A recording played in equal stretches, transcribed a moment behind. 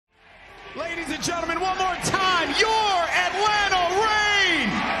Ladies and gentlemen, one more time, your Atlanta Reign!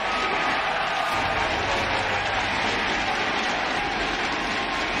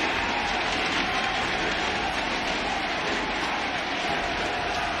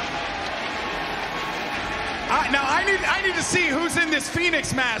 Now I need to see who's in this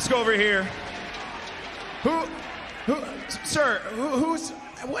Phoenix mask over here. Sir,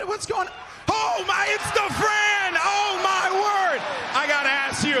 what's going on? Oh my, it's Dafran! Oh my word! I gotta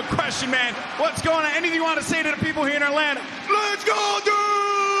ask you a question, man. What's going on? Anything you want to say to the people here in Atlanta? Let's go,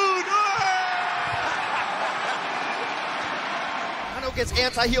 dude! Nano gets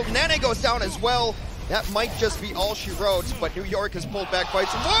anti-healed. Nene goes down as well. That might just be all she wrote, but New York has pulled back quite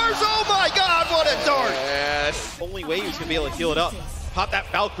some more. Oh my god, what a dart! Yes. Only way he's gonna be able to heal it up. Pop that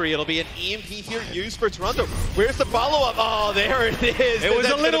Valkyrie, it'll be an EMP here used for Toronto. Where's the follow-up? Oh, there it is. It was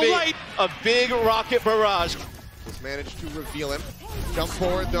a little light. A big rocket barrage. Just managed to reveal him. Jump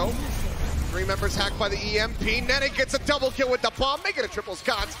forward though. 3 members hacked by the EMP. Nene gets a double kill with the bomb, making a triple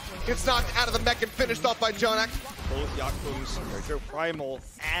sconce. Gets knocked out of the mech and finished off by Jonak. Both Yaku's, their Primal,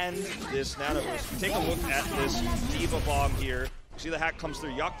 and this Nanoverse. Take a look at this Diva Bomb here. See the hack comes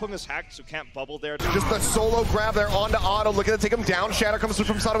through. Yakpung is hacked, so can't bubble there. Just the solo grab there onto Otto, looking to take him down. Shatter comes through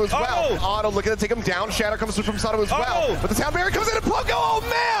from Sato as well. Otto looking to take him down. Shatter comes through from Sato as well. But the Town Barrier comes in and Pogo, oh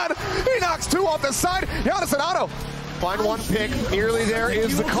man! He knocks 2 off the side. Giannis and Otto find 1 pick. Nearly there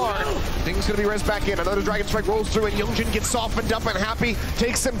is the card. Thing's gonna be raised back in. Another Dragon Strike rolls through and Youngjin gets softened up and Happy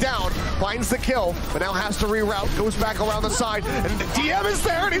takes him down. Finds the kill, but now has to reroute. Goes back around the side and the DM is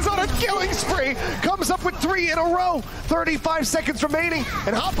there and he's on a killing spree. Comes up with 3 in a row. 35 seconds remaining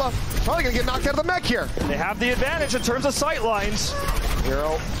and Hoppa probably gonna get knocked out of the mech here. They have the advantage in terms of sight lines.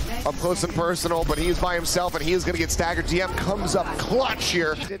 Hero up close and personal, but he's by himself and he is gonna get staggered. DM comes up clutch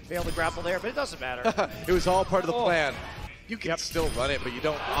here. Did fail to grapple there, but it doesn't matter. It was all part of the plan. You can still run it, but you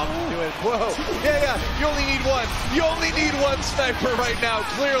don't often do it. Whoa. Yeah. You only need one. You only need one sniper right now,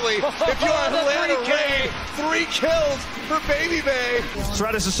 clearly. If you are Atlanta Reign, 3 kills for Baby Bay.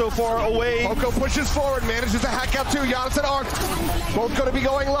 Stratus is so far away. Poco pushes forward, manages to hack out 2. Giannis and Arc both going to be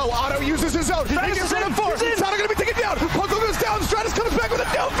going low. Otto uses his own. He gets rid of 4. Sato going to be taken down. Poco goes down. Stratus comes back with a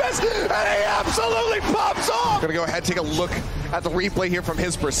doofus, and he absolutely pops off. Going to go ahead and take a look at the replay here from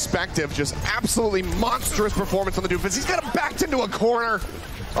his perspective. Just absolutely monstrous performance on the doofus. He's got him backed into a corner.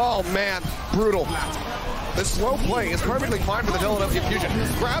 Oh man, brutal. The slow play is perfectly fine for the Philadelphia Fusion.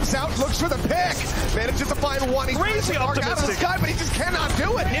 Grabs out, looks for the pick. Manages to find 1. He's crazy out of the sky, but he just cannot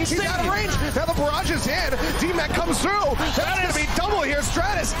do it. He's out of range. Now the barrage is in. D-Mac comes through. That's going to be double here.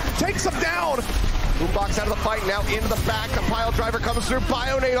 Stratus takes him down. Boombox out of the fight, now into the back. The pile driver comes through.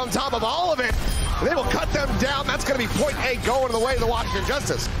 Bionade on top of all of it. They will cut them down. That's going to be point A going the way of the Washington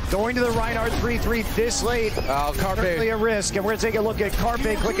Justice. Going to the Reinhardt 3-3 this late. Oh, Carpe. Certainly a risk, and we're going to take a look at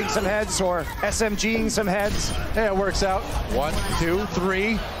Carpe clicking some heads or SMGing some heads. Yeah, it works out. 1, 2,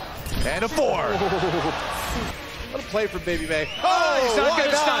 3, and a 4. What a play from Baby Bay. Oh, he's not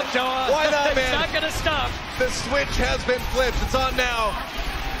going to stop, Joa. Why not, man? He's not going to stop. The switch has been flipped. It's on now.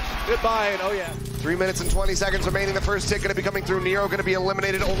 Goodbye, and oh yeah. 3 minutes and 20 seconds remaining. The first hit going to be coming through. Nero going to be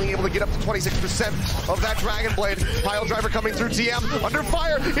eliminated, only able to get up to 26% of that Dragon Blade. Pile driver coming through. TM under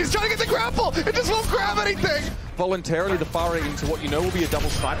fire. He's trying to get the grapple. It just won't grab anything. Voluntarily defiring into what you know will be a double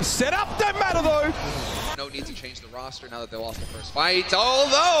sniper. Set up, don't matter though. No need to change the roster now that they lost the first fight.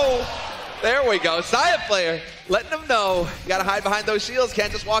 Although, there we go. Saya player letting them know. You got to hide behind those shields.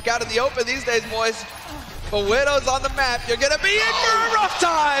 Can't just walk out in the open these days, boys. But Widow's on the map. You're going to be in for a rough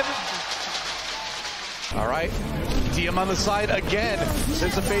time. All right, DM on the side again.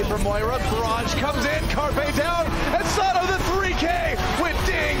 There's a fade from Moira. Barrage comes in, Carpe down, and Sato the 3K with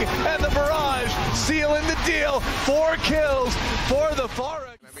Ding and the Barrage sealing the deal. 4 kills for the Far.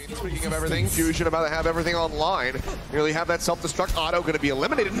 I mean, speaking of everything, Fusion about to have everything online. Nearly have that self-destruct. Otto going to be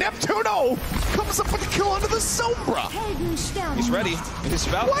eliminated. Neptuno comes up with a kill onto the Sombra. He's ready. He's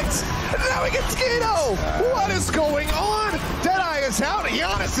about. What? And now he gets Gato. What is going on? Deadeye is out.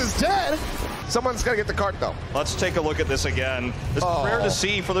 Giannis is dead. Someone's got to get the cart, though. Let's take a look at this again. This is rare to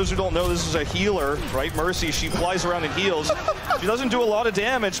see. For those who don't know, this is a healer, right? Mercy, she flies around and heals. She doesn't do a lot of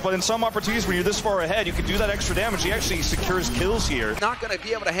damage, but in some opportunities when you're this far ahead, you can do that extra damage. She actually secures kills here. Not going to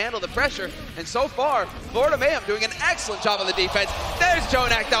be able to handle the pressure. And so far, Florida Mayhem doing an excellent job on the defense. There's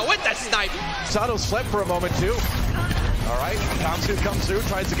Jonak, though, with the snipe. Sato slept for a moment, too. All right, Tomsuit comes through,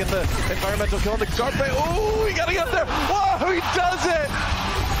 tries to get the environmental kill on the Carpe. Oh, he got to get up there. Whoa, he does it.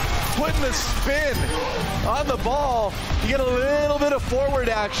 Putting the spin on the ball. You get a little bit of forward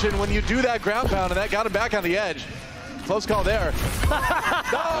action when you do that ground pound, and that got him back on the edge. close call there.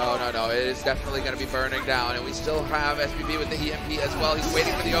 No. It is definitely going to be burning down. And we still have SBB with the EMP as well. He's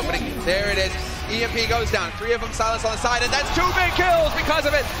waiting for the opening. There it is. EMP goes down. 3 of them silenced on the side. And that's 2 big kills because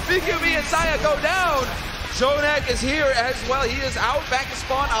of it. BQB and Saya go down. Jonek is here as well. He is out. Back to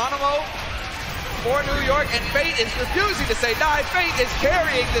spawn. Animo for New York. And Fate is refusing to say die. Fate is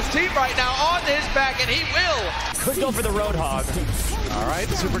carrying this team right now on his back. And he will. Could go for the Roadhog. All right,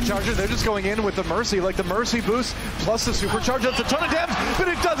 the Supercharger, they're just going in with the Mercy, like the Mercy boost plus the Supercharger. That's a ton of damage, but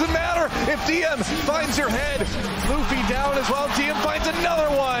it doesn't matter if DM finds your head. Luffy down as well. DM finds another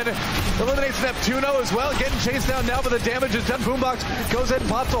one. Eliminates Neptuno as well. Getting chased down now, but the damage is done. Boombox goes ahead and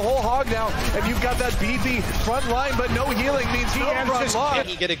pops a whole hog now, and you've got that beefy front line, but no healing means no front line. Can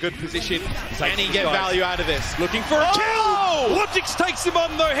he get a good position? Can he get value out of this? Looking for a kill! Logix takes him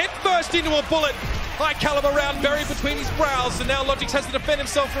on though, head first into a bullet. High caliber round buried between his brows, and now Logix has to defend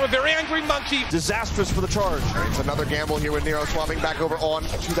himself from a very angry monkey. Disastrous for the charge. It's another gamble here with Nero swapping back over on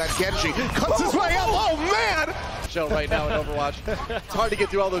to that Genji. Cuts his way up. Oh, man! Show right now in Overwatch. It's hard to get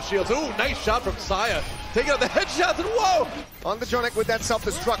through all those shields. Ooh, nice shot from Saya. Taking out the headshots, and whoa! On the Jonek with that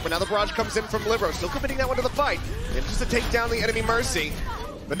self-destruct, but now the barrage comes in from Libero. Still committing that one to the fight. And just to take down the enemy Mercy.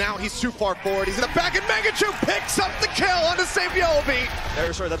 But now he's too far forward. He's in the back, and Mangachu picks up the kill on the Saviobi.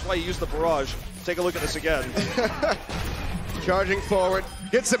 Sorry, that's why you use the barrage. Take a look at this again. Charging forward,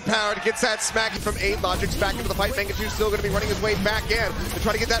 gets empowered, gets that smacking from 8. Logic's back into the fight. Mangachu's still going to be running his way back in to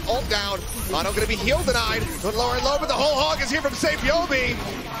try to get that ult down. Mono going to be heal denied. But lower and low, but the whole hog is here from Saviobi.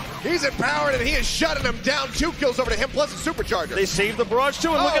 He's empowered, and he is shutting him down. 2 kills over to him, plus a Supercharger. They saved the barrage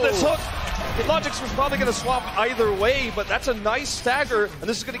too, and look at this hook. Logix was probably going to swap either way, but that's a nice stagger, and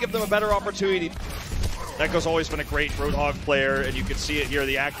this is going to give them a better opportunity. Neko's always been a great Roadhog player, and you can see it here.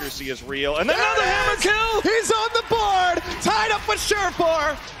 The accuracy is real. And then another hammer kill! He's on the board! Tied up with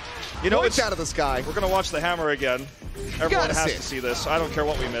Surefour! You know, it's out of the sky. We're going to watch the hammer again. Everyone has to see this. I don't care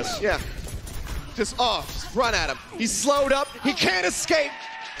what we miss. Yeah. Just run at him. He's slowed up. He can't escape.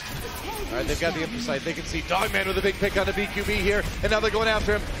 All right, they've got the insight. They can see Dogman with a big pick on the BQB here, and now they're going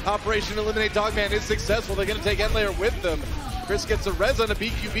after him. Operation Eliminate Dogman is successful. They're going to take Endlayer with them. Chris gets a res on a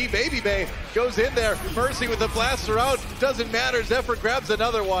BQB. Baby Bay goes in there. Mercy with the blaster out. Doesn't matter. Zephyr grabs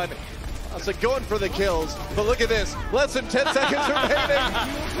another one. So going for the kills. But look at this. Less than 10 seconds remaining.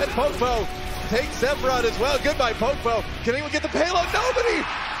 And Pokepo takes Zephyr out as well. Goodbye, Pokepo. Can anyone get the payload? Nobody!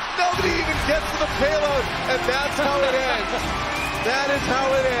 Nobody even gets to the payload. And that's how it ends. That is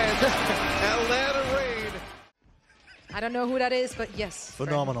how it ends. Atlanta Rain. I don't know who that is, but yes.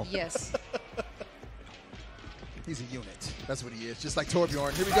 Phenomenal. Friend, yes. He's a unit. That's what he is. Just like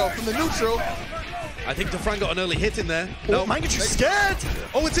Torbjorn. Here we go from the neutral. I think Dafran got an early hit in there. No, Mangachu's scared.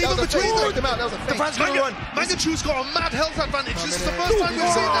 Oh, it's even between them. Dafran's going to run. Mangachu's got a mad health advantage. This is the first time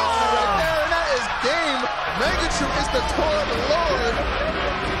we've seen that. Right there, and that is game. Mangachu is the Torb Lord.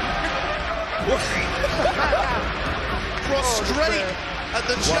 Prostrate at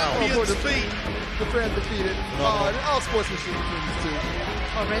the champion's feet. Dafran defeated. All sportsmanship between these two.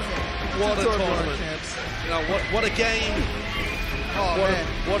 Oh, Resident. What a tournament. You know, what a game. Oh, man.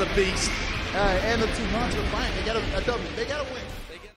 What a beast. All right, and the 2 months were fine. They got to win.